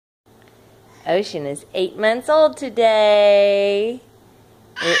Ocean is 8 months old today.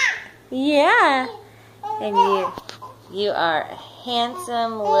 Yeah. And you are a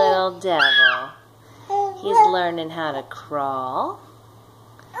handsome little devil. He's learning how to crawl.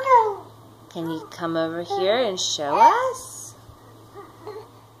 Can you come over here and show us?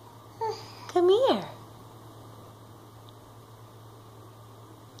 Come here.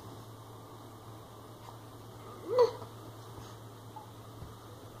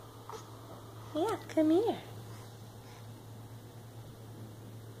 Yeah, come here.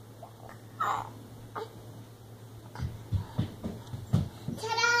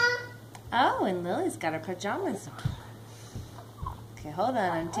 Oh, and Lily's got her pajamas on. Okay, hold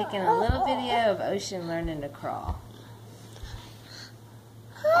on. I'm taking a little video of Ocean learning to crawl.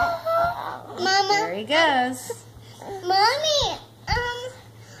 Mama. There he goes. Mommy,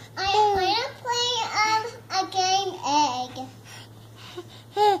 I want to play a game egg.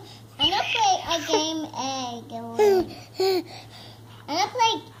 I'm going to play a game egg. I'm going to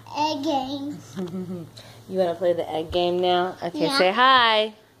play egg game. You want to play the egg game now? Okay, Yeah. say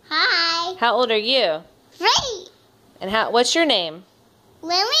hi. Hi. How old are you? 3. And what's your name?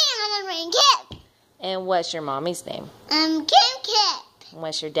 Lily and I'm Kip. And what's your mommy's name? Kim Kip. And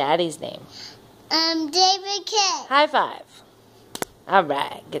what's your daddy's name? David Kip. High five. All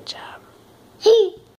right, good job.